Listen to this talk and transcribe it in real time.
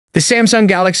The Samsung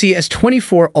Galaxy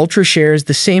S24 Ultra shares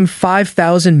the same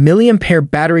 5,000 mAh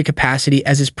battery capacity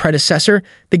as its predecessor,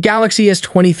 the Galaxy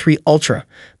S23 Ultra,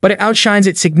 but it outshines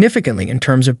it significantly in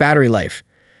terms of battery life.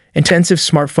 Intensive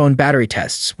smartphone battery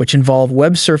tests, which involve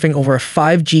web surfing over a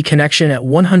 5G connection at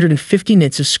 150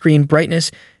 nits of screen brightness,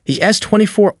 the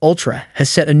S24 Ultra has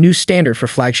set a new standard for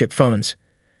flagship phones.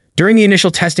 During the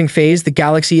initial testing phase, the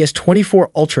Galaxy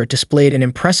S24 Ultra displayed an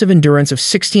impressive endurance of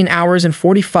 16 hours and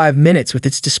 45 minutes with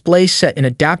its display set in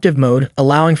adaptive mode,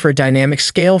 allowing for a dynamic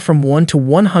scale from 1 to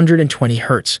 120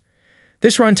 Hz.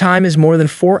 This runtime is more than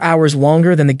 4 hours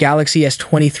longer than the Galaxy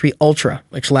S23 Ultra,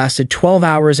 which lasted 12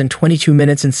 hours and 22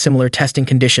 minutes in similar testing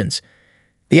conditions.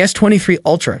 The S23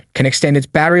 Ultra can extend its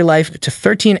battery life to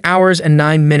 13 hours and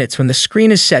 9 minutes when the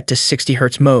screen is set to 60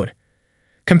 Hz mode.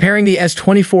 Comparing the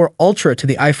S24 Ultra to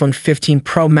the iPhone 15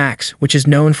 Pro Max, which is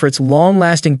known for its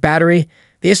long-lasting battery,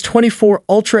 the S24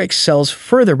 Ultra excels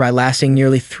further by lasting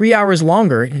nearly 3 hours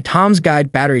longer in Tom's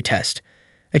Guide battery test,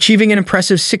 achieving an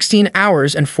impressive 16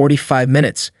 hours and 45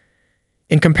 minutes.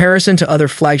 In comparison to other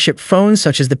flagship phones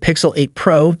such as the Pixel 8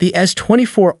 Pro, the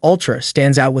S24 Ultra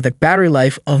stands out with a battery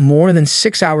life of more than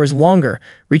 6 hours longer,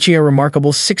 reaching a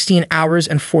remarkable 16 hours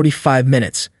and 45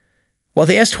 minutes. While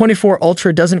the S24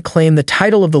 Ultra doesn't claim the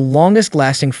title of the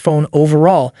longest-lasting phone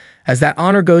overall, as that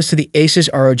honor goes to the Asus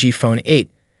ROG Phone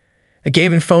 8. A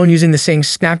gaming phone using the same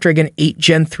Snapdragon 8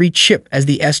 Gen 3 chip as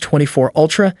the S24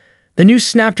 Ultra, the new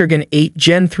Snapdragon 8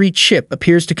 Gen 3 chip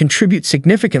appears to contribute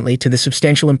significantly to the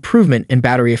substantial improvement in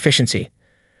battery efficiency.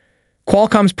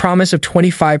 Qualcomm's promise of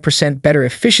 25% better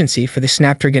efficiency for the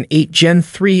Snapdragon 8 Gen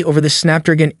 3 over the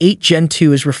Snapdragon 8 Gen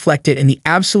 2 is reflected in the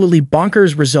absolutely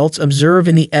bonkers results observed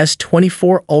in the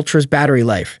S24 Ultra's battery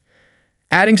life.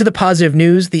 Adding to the positive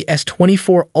news, the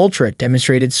S24 Ultra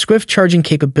demonstrated swift charging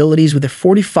capabilities with a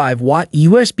 45-watt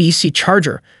USB-C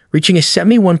charger, reaching a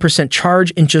 71% charge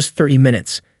in just 30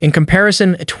 minutes. In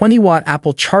comparison, a 20-watt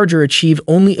Apple charger achieved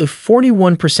only a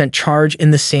 41% charge in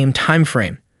the same time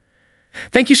frame.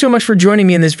 Thank you so much for joining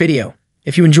me in this video.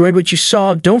 If you enjoyed what you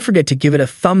saw, don't forget to give it a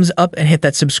thumbs up and hit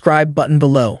that subscribe button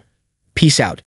below. Peace out.